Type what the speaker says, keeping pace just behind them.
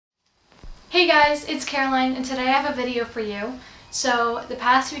Hey guys, it's Caroline, and today I have a video for you. So the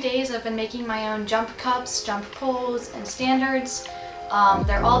past few days I've been making my own jump cups, jump poles, and standards.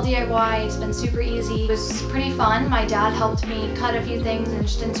 They're all DIY, it's been super easy. It was pretty fun. My dad helped me cut a few things and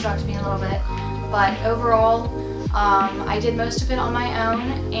just instruct me a little bit. But overall, I did most of it on my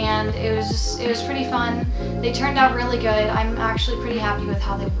own, and it was pretty fun. They turned out really good. I'm actually pretty happy with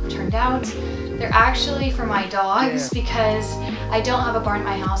how they turned out. They're actually for my dogs because I don't have a barn at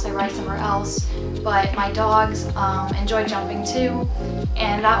my house. I ride somewhere else, but my dogs enjoy jumping too,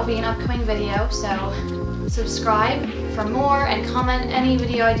 and that will be an upcoming video. So subscribe for more and comment any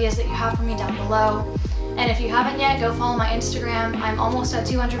video ideas that you have for me down below. And if you haven't yet, go follow my Instagram. I'm almost at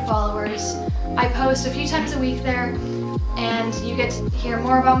 200 followers. I post a few times a week there, and you get to hear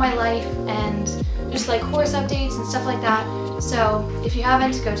more about my life and just like horse updates and stuff like that. So if you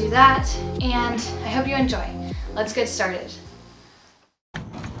haven't, go do that, and I hope you enjoy. Let's get started.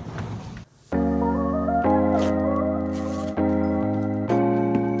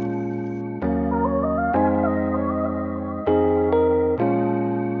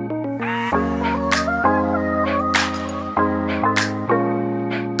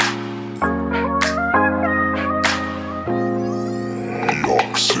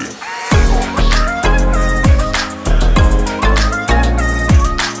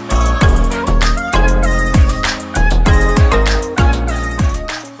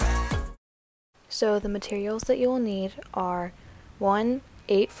 So the materials that you will need are one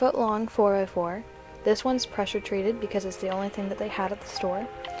 8-foot long 4x4. This one's pressure treated because it's the only thing that they had at the store,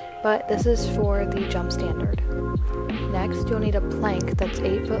 but this is for the jump standard. Next, you'll need a plank that's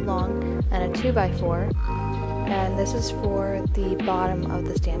 8 foot long and a 2x4, and this is for the bottom of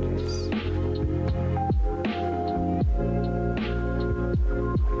the standards.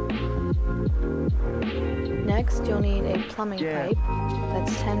 Next, you'll need a plumbing pipe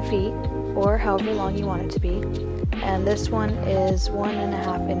that's 10 feet, or however long you want it to be, and this one is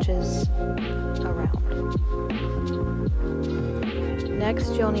 1.5 inches around.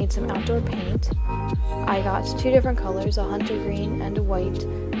 Next, you'll need some outdoor paint. I got two different colors, a hunter green and a white,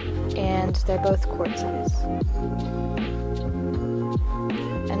 and they're both quart size.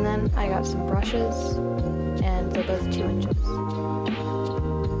 And then I got some brushes, and they're both 2 inches.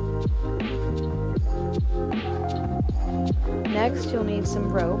 Next, you'll need some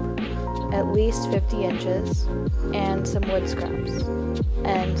rope, at least 50 inches, and some wood scraps.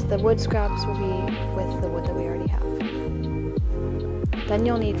 And the wood scraps will be with the wood that we already have. Then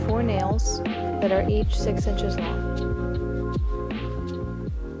you'll need 4 nails that are each 6 inches long.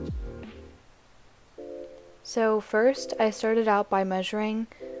 So first, I started out by measuring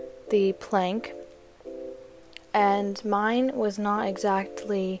the plank, and mine was not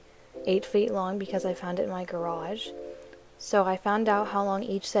exactly 8 feet long because I found it in my garage. So I found out how long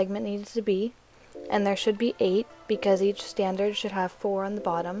each segment needed to be, and there should be 8 because each standard should have 4 on the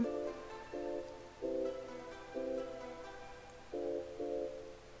bottom.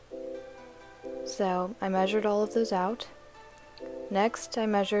 So I measured all of those out. Next, I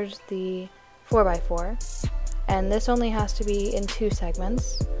measured the 4x4, and this only has to be in 2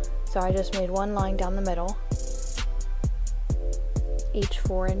 segments, so I just made one line down the middle, each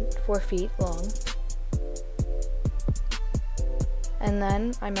 4 feet long. And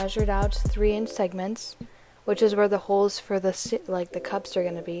then I measured out 3-inch segments, which is where the holes for the cups are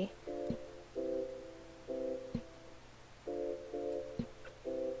going to be.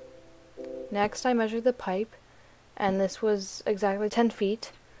 Next, I measured the pipe, and this was exactly 10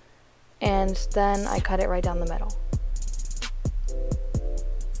 feet, and then I cut it right down the middle.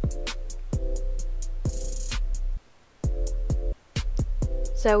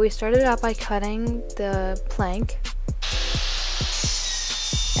 So we started out by cutting the plank,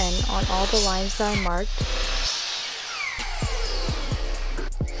 and on all the lines that I marked,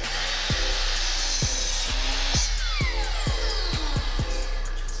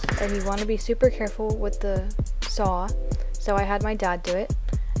 and you want to be super careful with the saw, so I had my dad do it,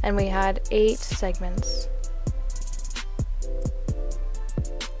 and we had 8 segments.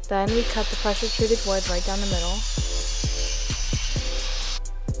 Then we cut the pressure treated wood right down the middle.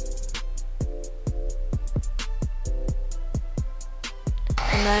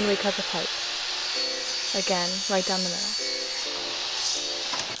 And then we cut the pipe, again, right down the middle.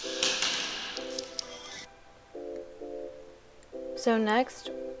 So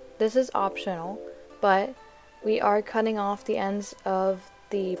next, this is optional, but we are cutting off the ends of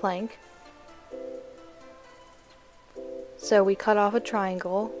the plank. So we cut off a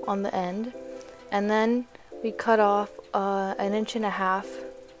triangle on the end, and then we cut off 1.5 inches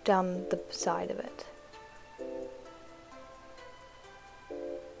down the side of it.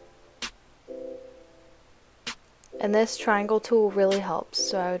 And this triangle tool really helps,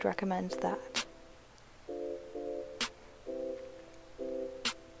 so I would recommend that.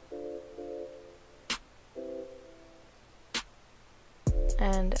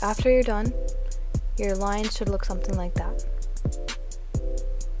 And after you're done, your line should look something like that.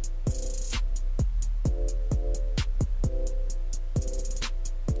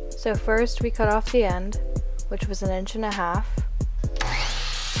 So first we cut off the end, which was 1.5 inches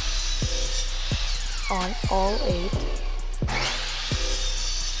on all 8.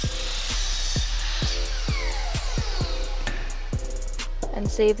 And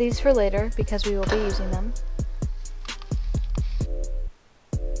save these for later because we will be using them.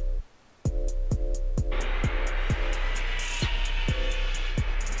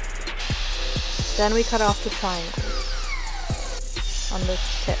 Then we cut off the triangles on the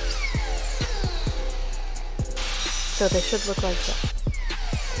tips. So they should look like this.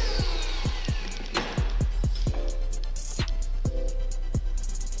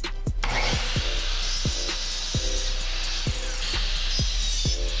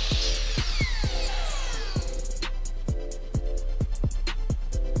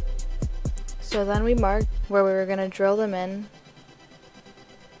 So then we marked where we were going to drill them in.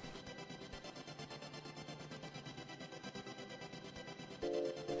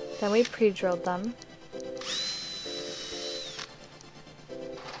 Then we pre-drilled them.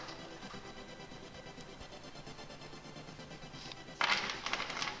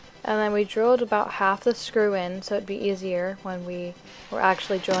 And then we drilled about half the screw in so it'd be easier when we were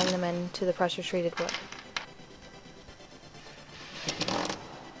actually drilling them into the pressure treated wood.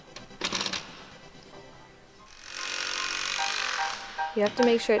 You have to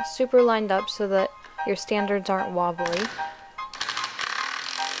make sure it's super lined up so that your standards aren't wobbly. There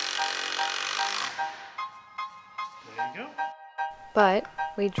you go. But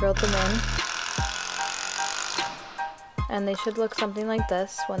we drilled them in, and they should look something like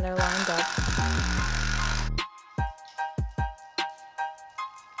this when they're lined up.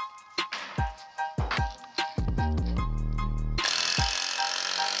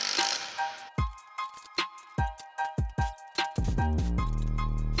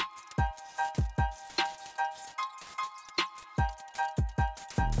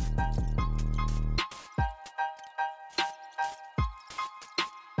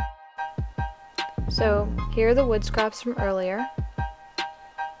 So here are the wood scraps from earlier.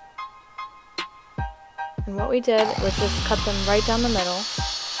 And what we did was just cut them right down the middle.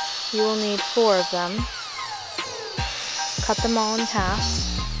 You will need 4 of them. Cut them all in half.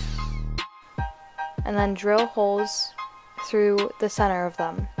 And then drill holes through the center of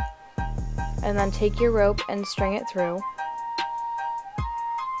them. And then take your rope and string it through.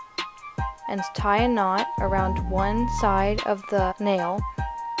 And tie a knot around one side of the nail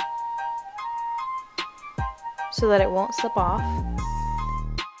so that it won't slip off.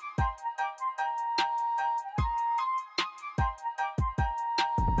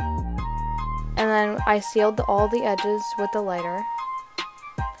 And then I sealed all the edges with the lighter.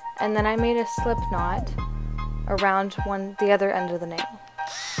 And then I made a slip knot around the other end of the nail.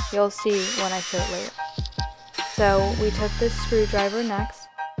 You'll see when I show it later. So we took this screwdriver next.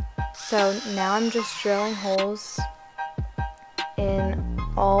 So now I'm just drilling holes in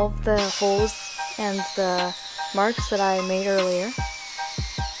all the holes and the marks that I made earlier.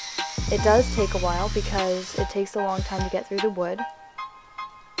 It does take a while because it takes a long time to get through the wood.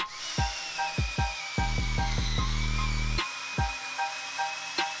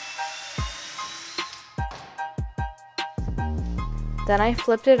 Then I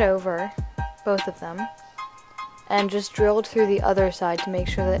flipped it over, both of them, and just drilled through the other side to make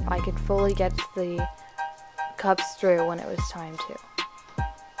sure that I could fully get the cups through when it was time to.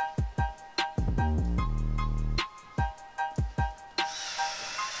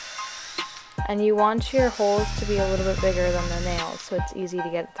 And you want your holes to be a little bit bigger than the nails so it's easy to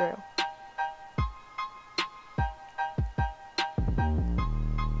get through.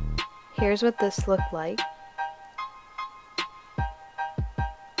 Here's what this looked like.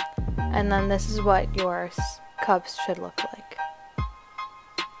 And then this is what your cups should look like.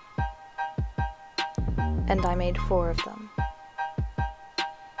 And I made 4 of them.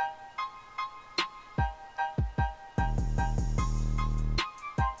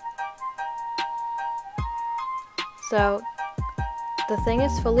 So the thing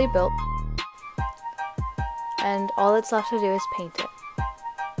is fully built, and all that's left to do is paint it.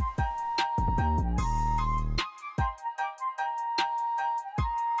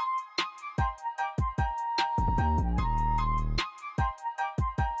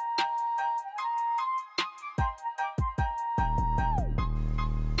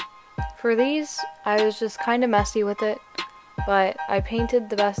 For these, I was just kind of messy with it, but I painted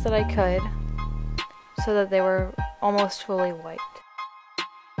the best that I could so that they were almost fully white.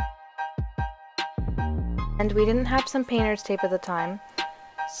 And we didn't have some painter's tape at the time,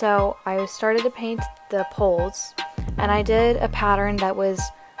 so I started to paint the poles, and I did a pattern that was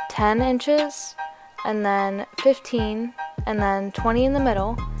 10 inches, and then 15, and then 20 in the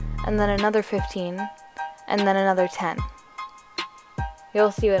middle, and then another 15, and then another 10.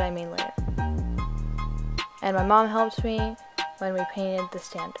 You'll see what I mean later. And my mom helped me when we painted the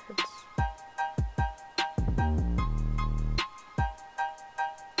standards.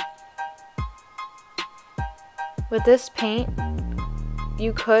 With this paint,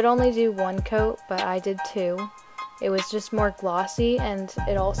 you could only do one coat, but I did two. It was just more glossy, and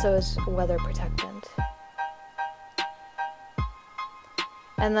it also is weather protectant.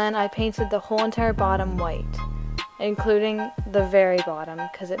 And then I painted the whole entire bottom white, including the very bottom,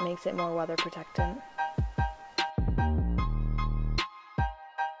 because it makes it more weather protectant.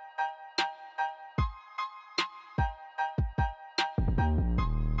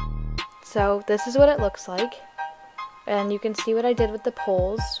 So this is what it looks like. And you can see what I did with the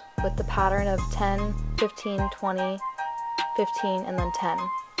poles, with the pattern of 10, 15, 20, 15, and then 10.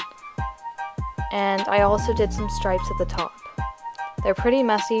 And I also did some stripes at the top. They're pretty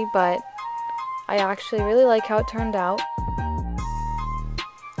messy, but I actually really like how it turned out.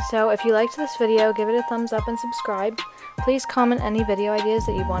 So if you liked this video, give it a thumbs up and subscribe. Please comment any video ideas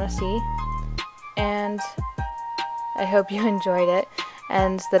that you want to see. And I hope you enjoyed it,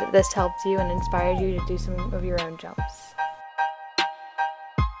 and that this helped you and inspired you to do some of your own jumps.